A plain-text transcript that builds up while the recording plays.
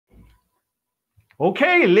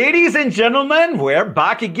Okay, ladies and gentlemen, we're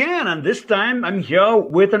back again, and this time I'm here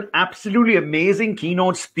with an absolutely amazing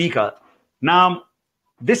keynote speaker. Now,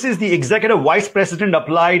 this is the Executive Vice President,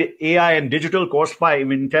 Applied AI and Digital, Course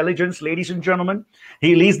 5 Intelligence, ladies and gentlemen.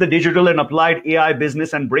 He leads the digital and applied AI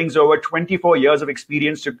business and brings over 24 years of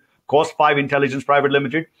experience to Course 5 Intelligence Private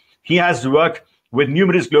Limited. He has worked with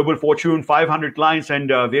numerous global Fortune 500 clients and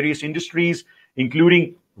various industries,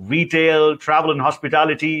 including retail, travel and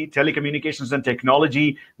hospitality, telecommunications and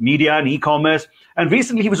technology, media and e-commerce. And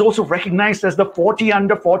recently, he was also recognized as the 40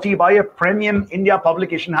 under 40 by a premium India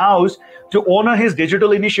publication house to honor his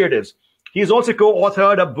digital initiatives. He has also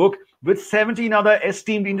co-authored a book with 17 other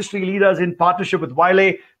esteemed industry leaders in partnership with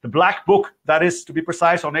Wiley, the Black Book, that is, to be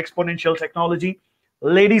precise, on exponential technology.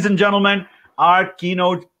 Ladies and gentlemen, our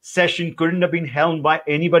keynote session couldn't have been helmed by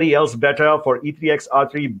anybody else better for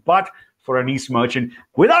E3xR3, but for Anis Merchant.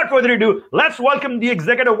 Without further ado, let's welcome the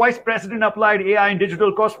Executive Vice President, Applied AI and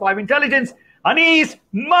Digital, Course 5 Intelligence, Anis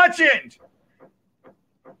Merchant.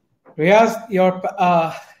 Riaz,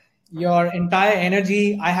 your entire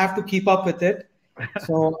energy, I have to keep up with it.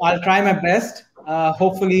 So I'll try my best.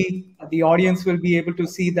 Hopefully, the audience will be able to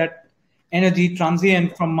see that energy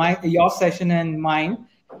transient from your session and mine.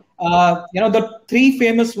 The three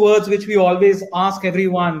famous words which we always ask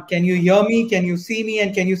everyone: can you hear me, can you see me,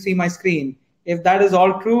 and can you see my screen? If that is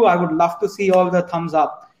all true, I would love to see all the thumbs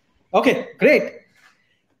up. Okay, great.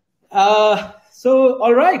 All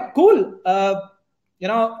right, cool.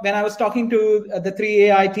 When I was talking to the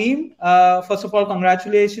 3AI team, first of all,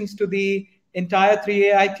 congratulations to the entire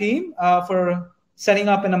 3AI team for setting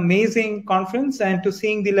up an amazing conference, and to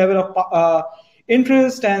seeing the level of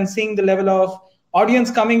interest and seeing the level of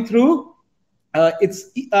audience coming through.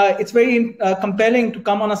 It's very compelling to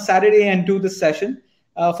come on a Saturday and do this session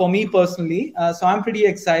for me personally. So I'm pretty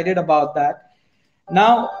excited about that.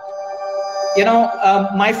 Now,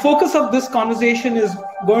 my focus of this conversation is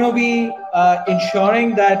going to be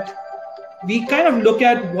ensuring that we kind of look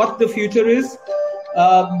at what the future is.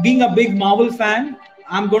 Being a big Marvel fan,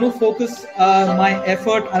 I'm going to focus my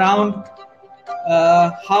effort around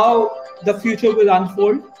how the future will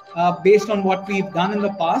unfold based on what we've done in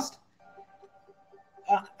the past.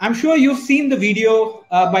 I'm sure you've seen the video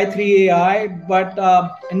by 3AI, but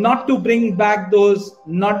not to bring back those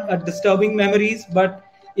not disturbing memories, but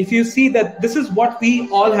if you see that this is what we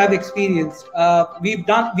all have experienced. We've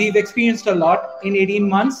experienced a lot in 18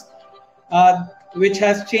 months, which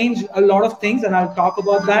has changed a lot of things, and I'll talk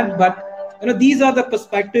about that. But these are the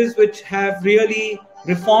perspectives which have really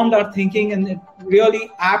reformed our thinking and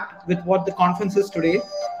really apt with what the conference is today.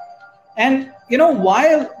 And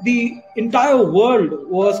while the entire world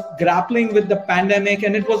was grappling with the pandemic,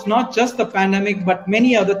 and it was not just the pandemic, but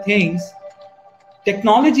many other things,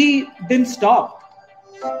 technology didn't stop.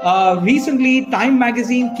 Recently, Time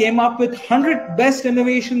magazine came up with 100 best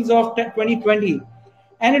innovations of 2020.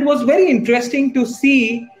 And it was very interesting to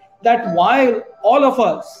see that while all of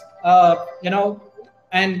us,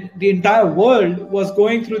 and the entire world was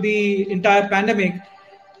going through the entire pandemic,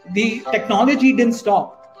 the technology didn't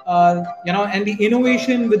stop. And the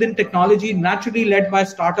innovation within technology, naturally led by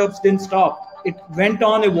startups, didn't stop. It went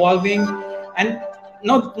on evolving. And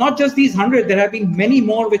not just these 100, there have been many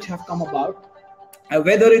more which have come about,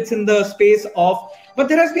 whether it's in the space of, but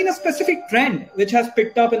there has been a specific trend which has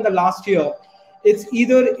picked up in the last year. It's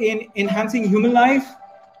either in enhancing human life,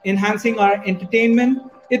 enhancing our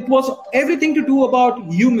entertainment. It was everything to do about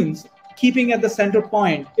humans keeping at the center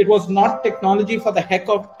point. It was not technology for the heck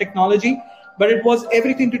of technology, but it was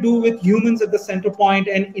everything to do with humans at the center point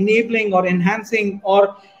and enabling or enhancing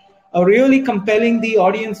or really compelling the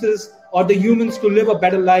audiences or the humans to live a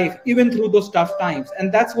better life, even through those tough times.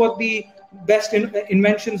 And that's what the best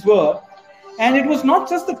inventions were. And it was not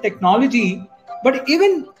just the technology, but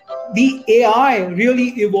even the AI really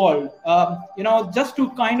evolved. Just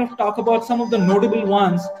to kind of talk about some of the notable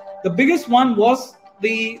ones, the biggest one was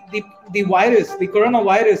the virus, the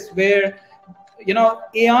coronavirus, where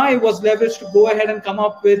AI was leveraged to go ahead and come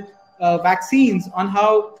up with vaccines, on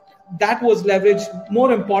how that was leveraged.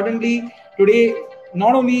 More importantly, today,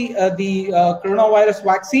 not only the coronavirus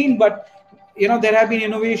vaccine, but there have been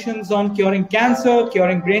innovations on curing cancer,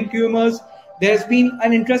 curing brain tumors. There's been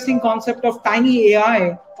an interesting concept of tiny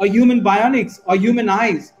AI or human bionics or human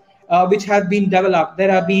eyes, which have been developed.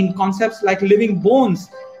 There have been concepts like living bones,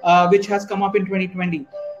 which has come up in 2020.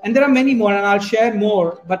 And there are many more, and I'll share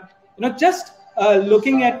more. But just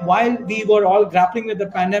looking at while we were all grappling with the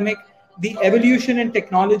pandemic, the evolution in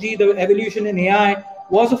technology, the evolution in AI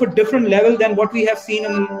was of a different level than what we have seen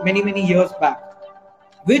in many, many years back,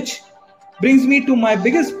 which brings me to my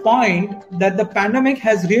biggest point, that the pandemic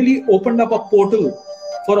has really opened up a portal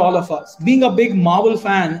for all of us. Being a big Marvel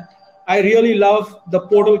fan, I really love the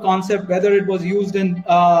portal concept, whether it was used in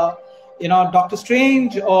Doctor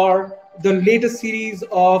Strange or the latest series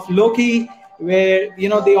of Loki, where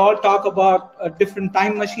they all talk about different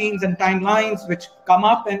time machines and timelines which come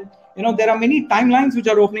up, and there are many timelines which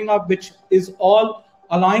are opening up, which is all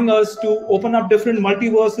allowing us to open up different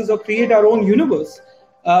multiverses or create our own universe,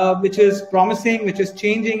 which is promising, which is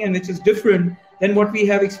changing, and which is different than what we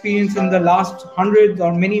have experienced in the last hundreds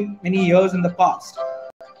or many years in the past.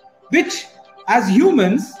 Which, as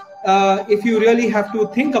humans, if you really have to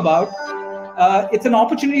think about, it's an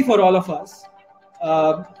opportunity for all of us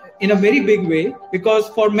in a very big way, because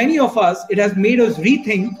for many of us, it has made us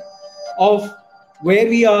rethink of where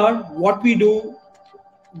we are, what we do,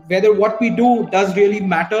 whether what we do does really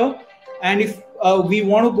matter. And if we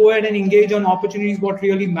want to go ahead and engage on opportunities, what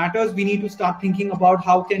really matters, we need to start thinking about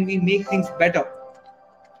how can we make things better.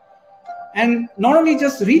 And not only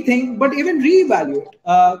just rethink, but even reevaluate.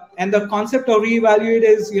 And the concept of reevaluate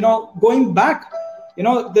is, going back,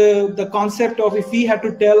 the concept of if we had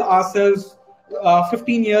to tell ourselves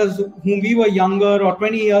 15 years whom we were younger, or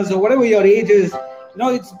 20 years, or whatever your age is,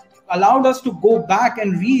 it's allowed us to go back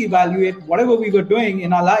and reevaluate whatever we were doing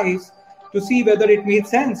in our lives to see whether it made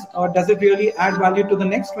sense, or does it really add value to the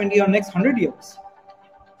next 20 or next 100 years.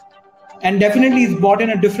 And definitely it's brought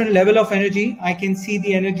in a different level of energy. I can see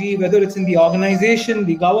the energy, whether it's in the organization,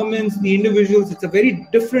 the governments, the individuals, it's a very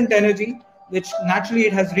different energy, which naturally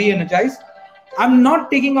it has re-energized. I'm not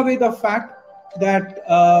taking away the fact that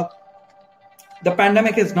the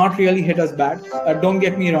pandemic has not really hit us bad. Don't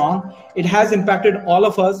get me wrong. It has impacted all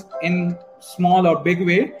of us in small or big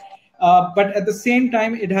way. But at the same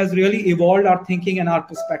time, it has really evolved our thinking and our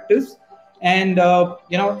perspectives. And,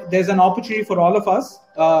 there's an opportunity for all of us.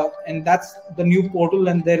 And that's the new portal.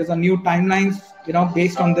 And there is a new timelines,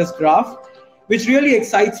 based on this graph, which really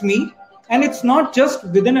excites me. And it's not just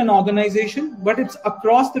within an organization, but it's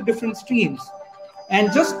across the different streams.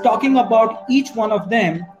 And just talking about each one of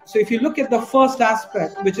them. So if you look at the first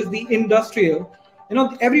aspect, which is the industrial,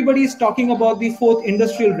 everybody is talking about the fourth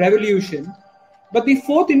industrial revolution. But the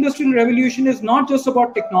fourth industrial revolution is not just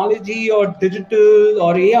about technology or digital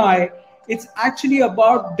or AI. It's actually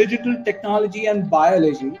about digital technology and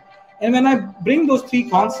biology. And when I bring those three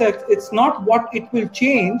concepts, it's not what it will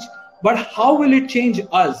change, but how will it change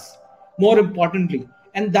us, more importantly.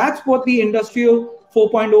 And that's what the industrial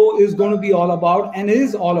 4.0 is going to be all about, and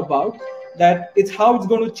is all about, that it's how it's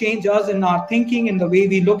going to change us in our thinking and the way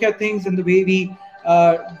we look at things and the way we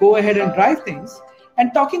go ahead and drive things.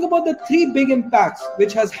 And talking about the three big impacts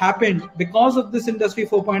which has happened because of this industry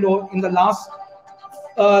 4.0 in the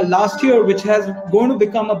last year, which has going to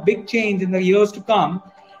become a big change in the years to come.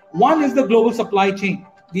 One is the global supply chain.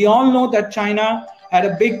 We all know that China had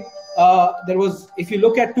a big if you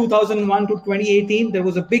look at 2001 to 2018, there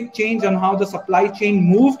was a big change on how the supply chain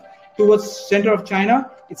moved towards center of China.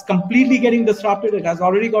 It's completely getting disrupted. It has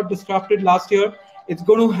already got disrupted last year. It's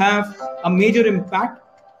going to have a major impact,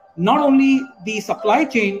 not only the supply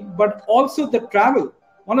chain, but also the travel.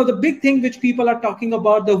 One of the big things which people are talking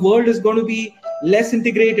about, the world is going to be less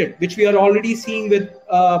integrated, which we are already seeing with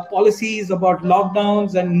policies about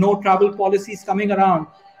lockdowns and no travel policies coming around.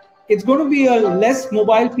 It's going to be a less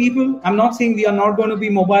mobile people. I'm not saying we are not going to be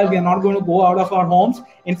mobile. We are not going to go out of our homes.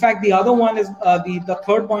 In fact, the other one is the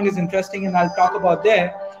third point is interesting, and I'll talk about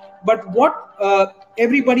there. But what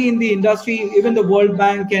everybody in the industry, even the World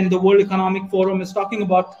Bank and the World Economic Forum is talking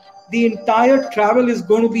about, the entire travel is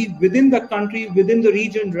going to be within the country, within the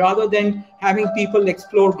region, rather than having people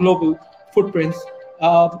explore global footprints.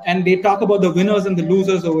 And they talk about the winners and the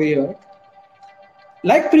losers over here.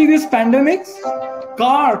 Like previous pandemics,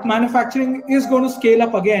 car manufacturing is going to scale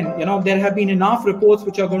up again. There have been enough reports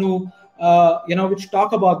which are going to, which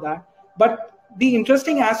talk about that. But the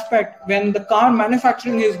interesting aspect, when the car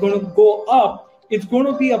manufacturing is going to go up, it's going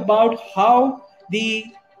to be about how the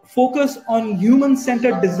focus on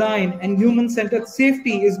human-centered design and human-centered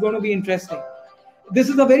safety is going to be interesting. This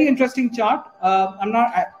is a very interesting chart.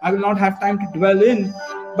 I will not have time to dwell in,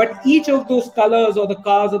 but each of those colors or the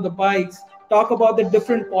cars or the bikes talk about the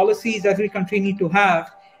different policies every country need to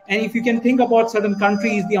have. And if you can think about certain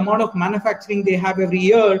countries, the amount of manufacturing they have every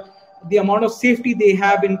year, the amount of safety they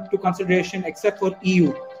have into consideration, except for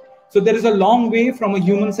EU. So there is a long way from a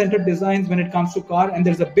human-centered designs when it comes to car, and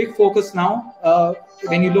there's a big focus now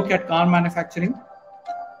when you look at car manufacturing.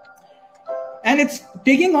 And it's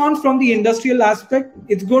taking on from the industrial aspect.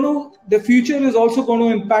 The future is also going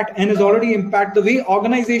to impact, and is already impact, the way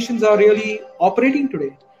organizations are really operating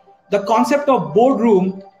today. The concept of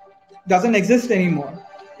boardroom, doesn't exist anymore.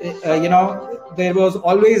 There was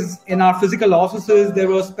always in our physical offices, there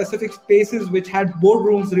were specific spaces which had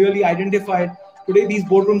boardrooms really identified. Today, these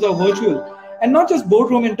boardrooms are virtual. And not just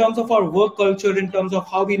boardroom in terms of our work culture, in terms of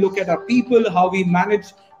how we look at our people, how we manage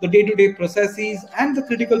the day-to-day processes and the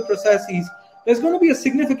critical processes. There's going to be a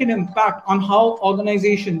significant impact on how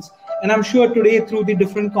organizations, and I'm sure today through the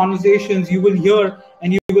different conversations you will hear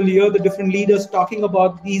the different leaders talking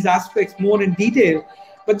about these aspects more in detail,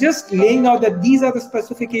 but just laying out that these are the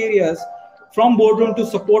specific areas from boardroom to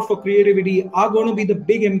support for creativity are going to be the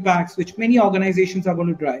big impacts which many organizations are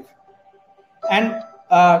going to drive. And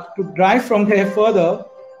to drive from there further,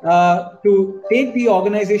 to take the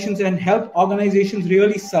organizations and help organizations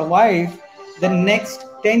really survive the next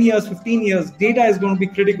 10 years, 15 years, data is going to be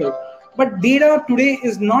critical. But data today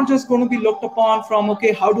is not just going to be looked upon from,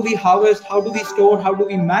 okay, how do we harvest, how do we store, how do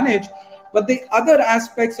we manage, but the other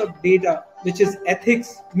aspects of data, which is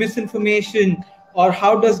ethics, misinformation, or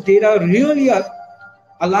how does data really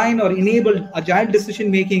align or enable agile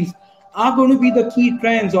decision makings are going to be the key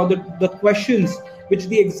trends or the questions which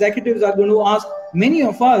the executives are going to ask many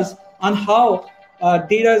of us on how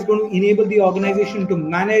data is going to enable the organization to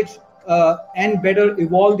manage and better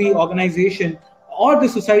evolve the organization or the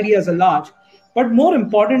society as a large. But more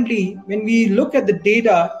importantly, when we look at the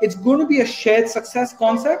data, it's going to be a shared success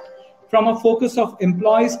concept from a focus of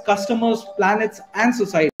employees, customers, planets, and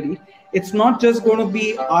society. It's not just going to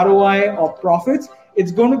be ROI or profits.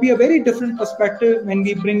 It's going to be a very different perspective when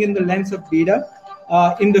we bring in the lens of data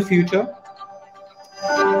in the future.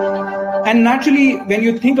 And naturally, when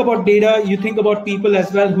you think about data, you think about people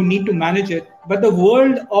as well who need to manage it. But the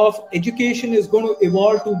world of education is going to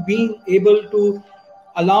evolve to being able to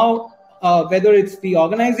allow whether it's the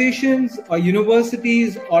organizations or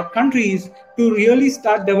universities or countries to really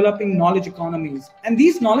start developing knowledge economies. And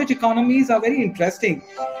these knowledge economies are very interesting.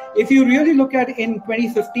 If you really look at in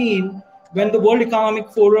 2015, when the World Economic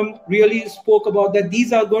Forum really spoke about that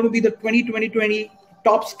these are going to be the 2020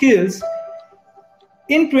 top skills,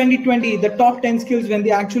 in 2020, the top 10 skills, when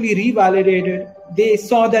they actually revalidated, they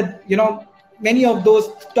saw that, many of those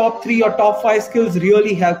top 3 or top 5 skills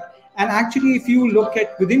really help. And actually, if you look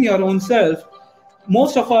at within your own self,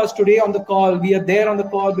 most of us today on the call, we are there on the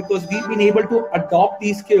call because we've been able to adopt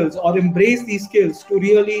these skills or embrace these skills to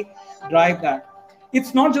really drive that.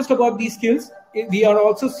 It's not just about these skills. We are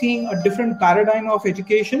also seeing a different paradigm of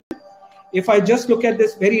education. If I just look at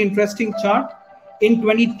this very interesting chart, in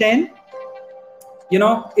 2010,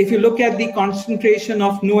 if you look at the concentration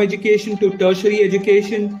of no education to tertiary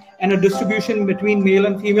education and a distribution between male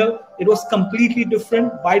and female, it was completely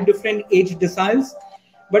different by different age deciles.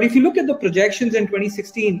 But if you look at the projections in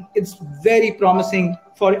 2016, it's very promising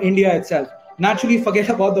for India itself. Naturally, forget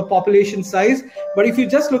about the population size. But if you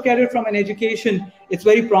just look at it from an education, it's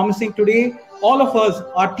very promising today. All of us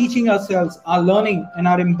are teaching ourselves, are learning, and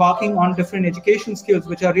are embarking on different education skills,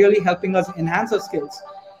 which are really helping us enhance our skills.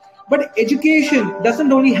 But education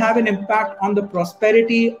doesn't only have an impact on the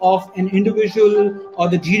prosperity of an individual or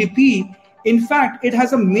the GDP. In fact, it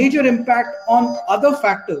has a major impact on other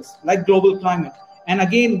factors like global climate. And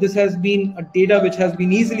again, this has been a data which has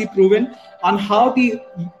been easily proven on how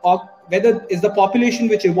whether is the population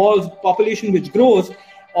which evolves, population which grows,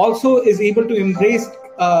 also is able to embrace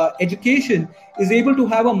education, is able to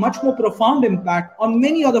have a much more profound impact on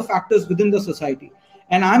many other factors within the society.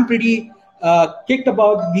 And I'm pretty kicked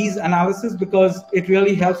about these analysis because it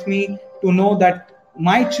really helps me to know that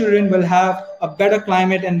my children will have a better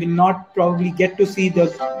climate and will not probably get to see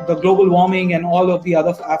the global warming and all of the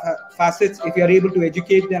other facets if you are able to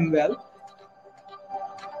educate them well.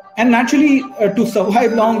 And naturally, to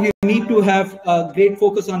survive long, you need to have a great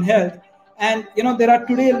focus on health. And there are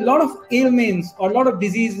today a lot of ailments or a lot of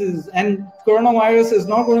diseases, and coronavirus is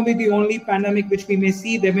not going to be the only pandemic which we may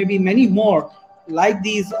see. There may be many more like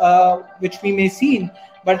these which we may see.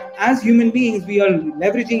 But as human beings, we are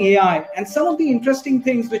leveraging AI. And some of the interesting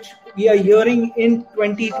things which we are hearing in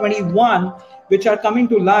 2021, which are coming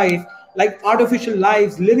to life, like artificial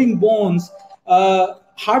lives, living bones,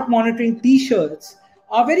 heart monitoring T-shirts,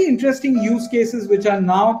 are very interesting use cases which are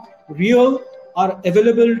now real, are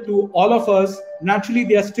available to all of us. Naturally,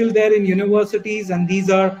 they are still there in universities, and these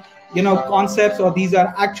are, concepts, or these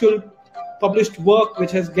are actual published work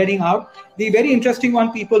which is getting out. The very interesting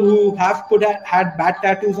one, people who have had bad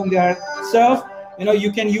tattoos on their self,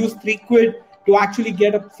 you can use 3 quid to actually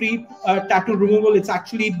get a free tattoo removal. It's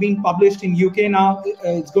actually being published in UK now.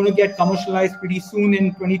 It's going to get commercialized pretty soon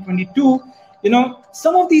in 2022.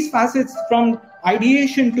 Some of these facets from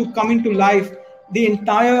ideation to coming to life, the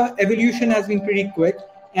entire evolution has been pretty quick.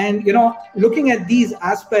 And looking at these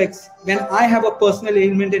aspects, when I have a personal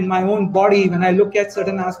ailment in my own body, when I look at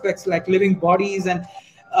certain aspects like living bodies and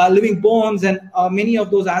living bones, and many of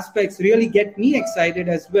those aspects really get me excited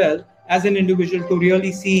as well as an individual to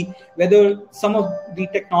really see whether some of the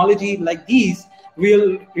technology like these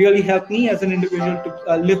will really help me as an individual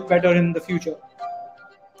to live better in the future.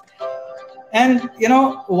 And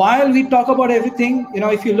while we talk about everything,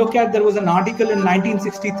 if you look at, there was an article in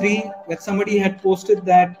 1963 where somebody had posted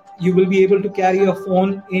that you will be able to carry a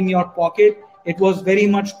phone in your pocket. It was very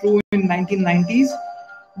much true in 1990s.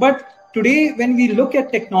 But today, when we look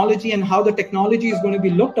at technology and how the technology is going to be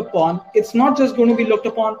looked upon, it's not just going to be looked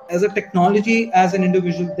upon as a technology as an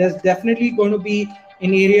individual. There's definitely going to be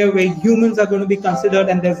an area where humans are going to be considered,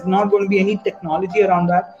 and there's not going to be any technology around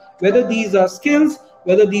that, whether these are skills,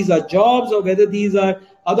 whether these are jobs, or whether these are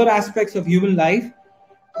other aspects of human life.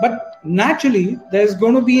 But naturally, there's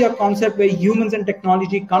going to be a concept where humans and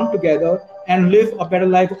technology come together and live a better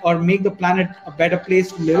life, or make the planet a better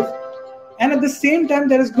place to live. And at the same time,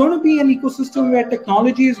 there is going to be an ecosystem where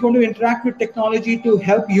technology is going to interact with technology to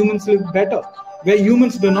help humans live better, where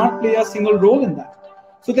humans do not play a single role in that.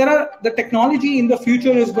 So the technology in the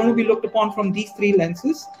future is going to be looked upon from these three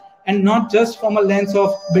lenses, and not just from a lens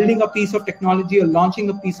of building a piece of technology or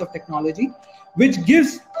launching a piece of technology, which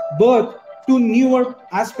gives birth to newer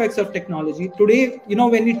aspects of technology. Today,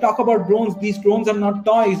 when we talk about drones, these drones are not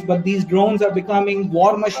toys, but these drones are becoming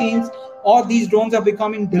war machines, or these drones are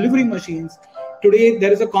becoming delivery machines. Today,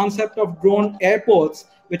 there is a concept of drone airports,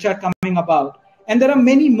 which are coming about. And there are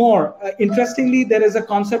many more. Interestingly, there is a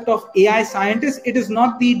concept of AI scientist. It is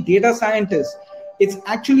not the data scientist. It's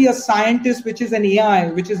actually a scientist, which is an AI,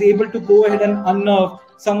 which is able to go ahead and unnerve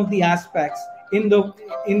some of the aspects in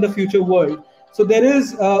the future world. So there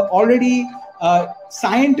is already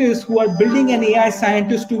scientists who are building an AI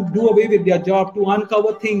scientist to do away with their job, to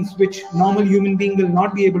uncover things which normal human being will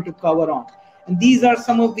not be able to cover on. And these are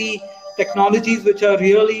some of the technologies which are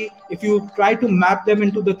really, if you try to map them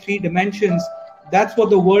into the three dimensions, that's what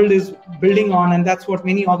the world is building on, and that's what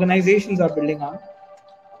many organizations are building on.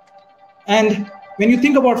 And when you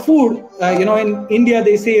think about food, in India,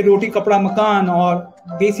 they say roti, kapda, makan, or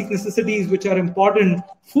basic necessities which are important.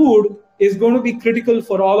 Food is going to be critical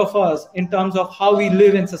for all of us in terms of how we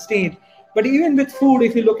live and sustain. But even with food,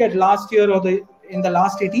 if you look at last year or in the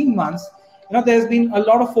last 18 months, there's been a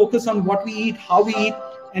lot of focus on what we eat, how we eat,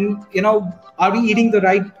 and are we eating the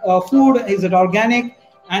right food? Is it organic?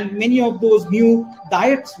 And many of those new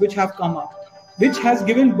diets which have come up, which has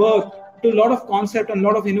given birth to a lot of concept and a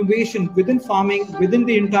lot of innovation within farming, within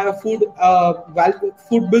the entire food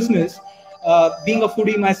business. Being a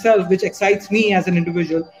foodie myself, which excites me as an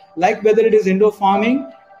individual, like whether it is indoor farming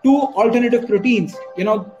to alternative proteins.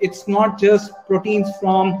 It's not just proteins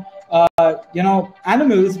from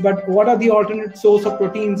animals, but what are the alternate source of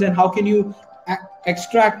proteins, and how can you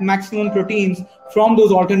extract maximum proteins from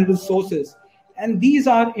those alternative sources? And these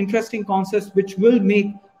are interesting concepts which will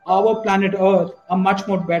make our planet Earth a much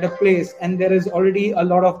more better place. And there is already a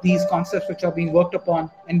lot of these concepts which are being worked upon,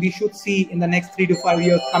 and we should see in the next 3 to 5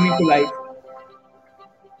 years coming to life.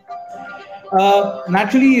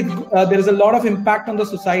 Naturally, there is a lot of impact on the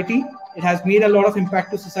society. It has made a lot of impact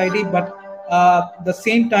to society, but at the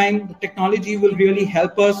same time, the technology will really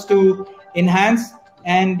help us to enhance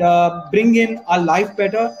and bring in our life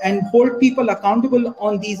better and hold people accountable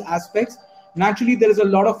on these aspects. Naturally, there is a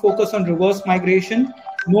lot of focus on reverse migration.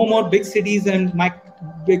 No more big cities and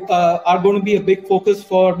are going to be a big focus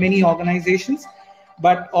for many organizations,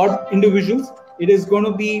 or individuals. It is going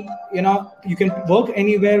to be, you can work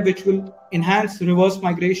anywhere, which will enhance reverse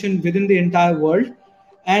migration within the entire world,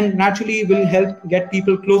 and naturally will help get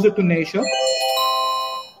people closer to nature.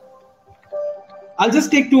 I'll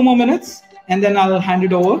just take 2 more minutes and then I'll hand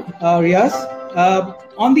it over, Riaz.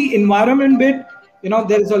 On the environment bit,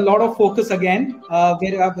 there is a lot of focus again.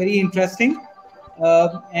 They are very interesting.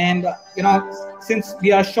 Since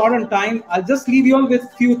we are short on time, I'll just leave you all with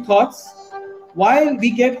a few thoughts. While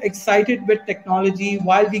we get excited with technology,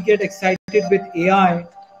 while we get excited with AI,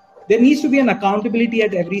 there needs to be an accountability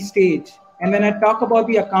at every stage. And when I talk about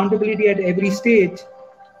the accountability at every stage,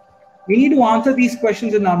 we need to answer these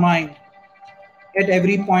questions in our mind at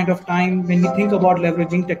every point of time when we think about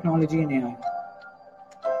leveraging technology and AI.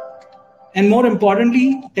 And more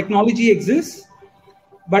importantly, technology exists,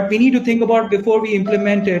 but we need to think about before we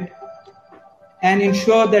implement it and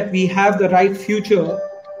ensure that we have the right future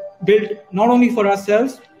built not only for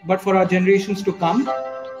ourselves, but for our generations to come,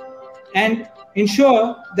 and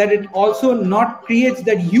ensure that it also not creates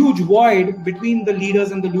that huge void between the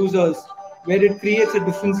leaders and the losers, where it creates a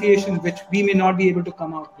differentiation which we may not be able to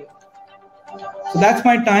come out with. So that's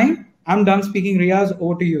my time. I'm done speaking. Riaz,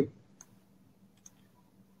 over to you.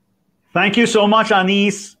 Thank you so much,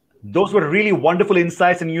 Anis. Those were really wonderful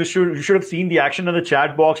insights, and you should have seen the action in the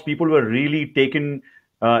chat box. People were really taken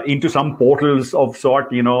into some portals of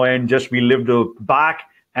sort, and just we lived the back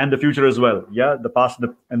and the future as well. Yeah, the past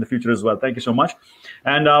and the future as well. Thank you so much.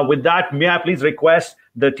 And with that, may I please request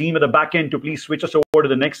the team at the back end to please switch us over to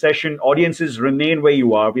the next session. Audiences, remain where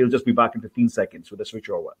you are. We'll just be back in 15 seconds with the switch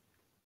over.